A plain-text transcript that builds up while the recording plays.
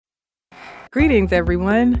Greetings,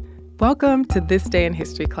 everyone. Welcome to This Day in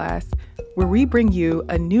History class, where we bring you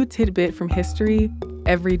a new tidbit from history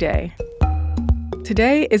every day.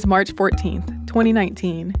 Today is March 14th,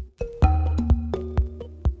 2019.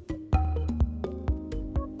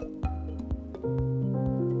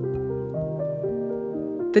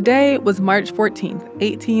 The day was March 14th,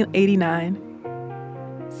 1889.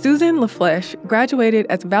 Susan Flesche graduated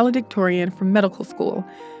as valedictorian from medical school,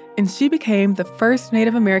 and she became the first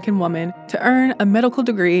Native American woman to earn a medical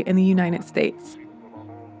degree in the United States.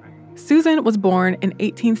 Susan was born in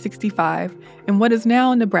 1865 in what is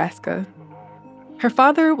now Nebraska. Her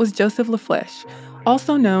father was Joseph Flesche,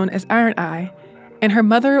 also known as Iron Eye, and her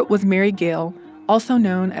mother was Mary Gale, also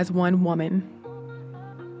known as One Woman.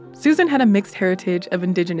 Susan had a mixed heritage of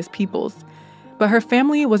indigenous peoples, but her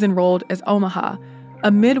family was enrolled as Omaha,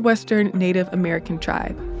 a Midwestern Native American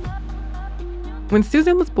tribe. When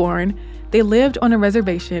Susan was born, they lived on a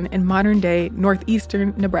reservation in modern-day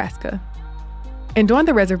northeastern Nebraska. And on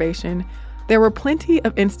the reservation, there were plenty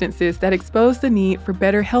of instances that exposed the need for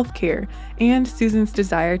better health care and Susan's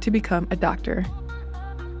desire to become a doctor.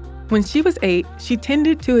 When she was 8, she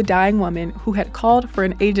tended to a dying woman who had called for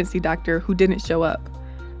an agency doctor who didn't show up.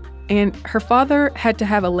 And her father had to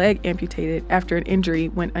have a leg amputated after an injury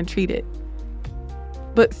went untreated.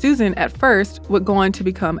 But Susan, at first, would go on to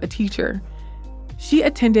become a teacher. She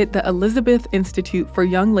attended the Elizabeth Institute for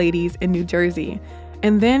Young Ladies in New Jersey,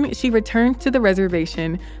 and then she returned to the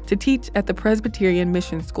reservation to teach at the Presbyterian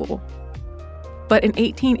Mission School. But in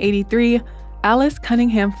 1883, Alice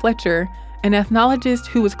Cunningham Fletcher, an ethnologist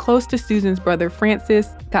who was close to Susan's brother Francis,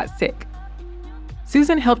 got sick.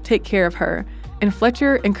 Susan helped take care of her, and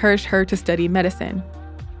Fletcher encouraged her to study medicine.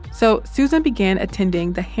 So Susan began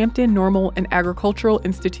attending the Hampton Normal and Agricultural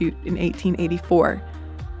Institute in 1884.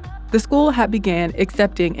 The school had began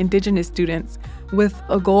accepting indigenous students with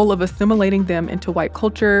a goal of assimilating them into white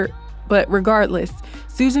culture, but regardless,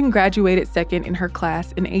 Susan graduated second in her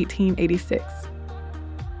class in 1886.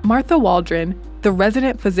 Martha Waldron, the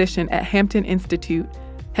resident physician at Hampton Institute,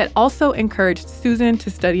 had also encouraged Susan to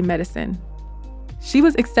study medicine. She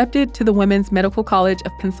was accepted to the Women's Medical College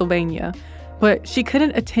of Pennsylvania, but she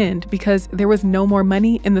couldn't attend because there was no more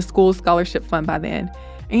money in the school's scholarship fund by then,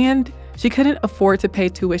 and she couldn't afford to pay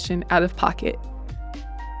tuition out of pocket.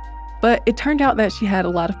 But it turned out that she had a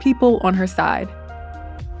lot of people on her side.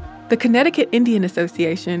 The Connecticut Indian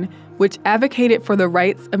Association, which advocated for the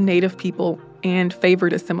rights of Native people and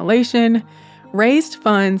favored assimilation, raised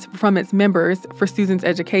funds from its members for Susan's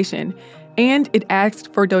education, and it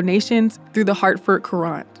asked for donations through the Hartford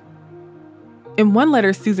Courant. In one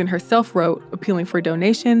letter Susan herself wrote, appealing for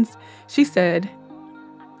donations, she said,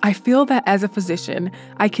 "I feel that as a physician,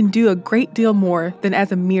 I can do a great deal more than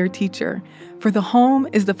as a mere teacher, for the home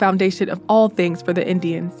is the foundation of all things for the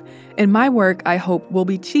Indians, and my work, I hope, will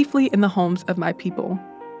be chiefly in the homes of my people."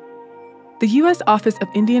 The U.S. Office of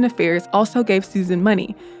Indian Affairs also gave Susan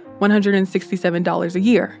money, $167 a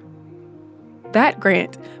year. That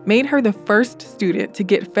grant made her the first student to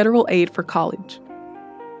get federal aid for college.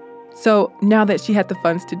 So now that she had the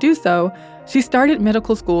funds to do so, she started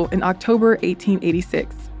medical school in October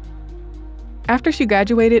 1886. After she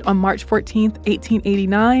graduated on March 14,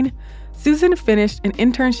 1889, Susan finished an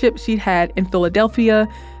internship she'd had in Philadelphia,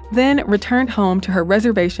 then returned home to her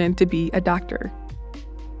reservation to be a doctor.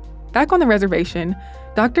 Back on the reservation,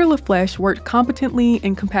 Dr. Flesche worked competently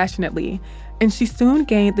and compassionately, and she soon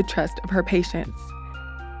gained the trust of her patients.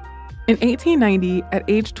 In 1890, at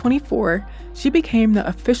age 24, she became the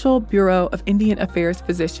official Bureau of Indian Affairs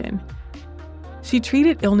physician. She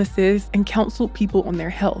treated illnesses and counseled people on their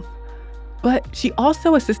health. But she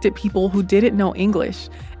also assisted people who didn't know English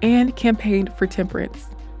and campaigned for temperance.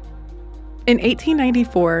 In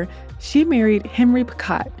 1894, she married Henry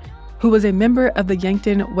Picotte, who was a member of the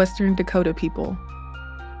Yankton, Western Dakota people.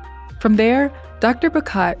 From there, Dr.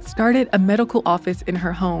 Picotte started a medical office in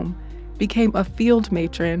her home, became a field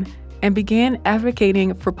matron, and began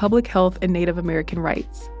advocating for public health and Native American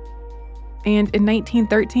rights. And in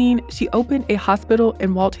 1913, she opened a hospital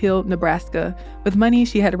in Walt Hill, Nebraska, with money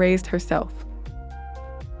she had raised herself.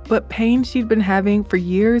 But pain she'd been having for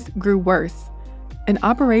years grew worse, and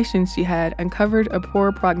operations she had uncovered a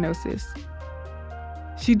poor prognosis.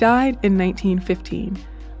 She died in 1915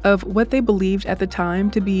 of what they believed at the time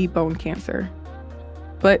to be bone cancer.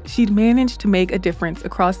 But she'd managed to make a difference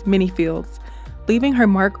across many fields, leaving her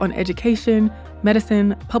mark on education,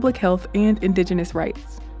 medicine, public health, and indigenous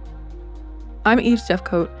rights. I'm Eve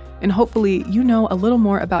Jeffcoat, and hopefully you know a little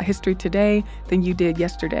more about history today than you did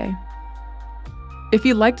yesterday. If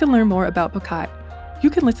you'd like to learn more about Picotte, you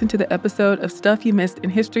can listen to the episode of Stuff You Missed in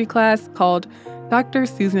History class called Dr.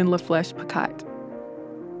 Susan LaFlesche Picotte.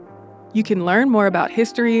 You can learn more about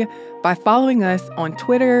history by following us on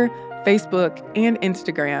Twitter, Facebook, and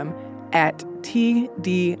Instagram at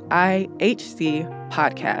TDIHC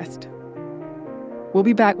Podcast. We'll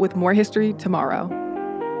be back with more history tomorrow.